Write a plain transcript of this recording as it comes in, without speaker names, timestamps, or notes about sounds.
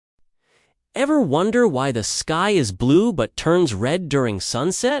Ever wonder why the sky is blue but turns red during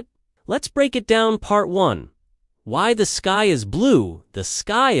sunset? Let's break it down. Part 1. Why the sky is blue. The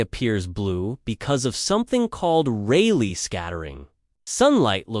sky appears blue because of something called Rayleigh scattering.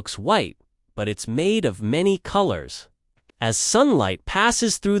 Sunlight looks white, but it's made of many colors. As sunlight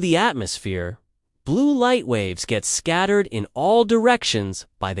passes through the atmosphere, blue light waves get scattered in all directions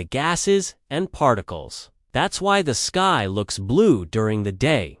by the gases and particles. That's why the sky looks blue during the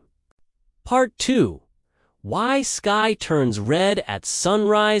day. Part 2. Why sky turns red at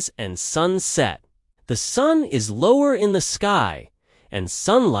sunrise and sunset. The sun is lower in the sky, and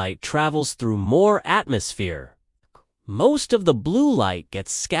sunlight travels through more atmosphere. Most of the blue light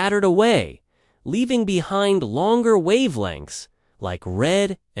gets scattered away, leaving behind longer wavelengths like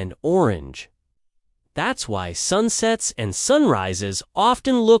red and orange. That's why sunsets and sunrises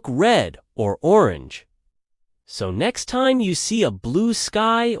often look red or orange. So next time you see a blue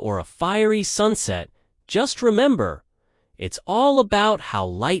sky or a fiery sunset, just remember, it's all about how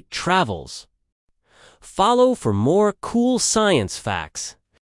light travels. Follow for more cool science facts.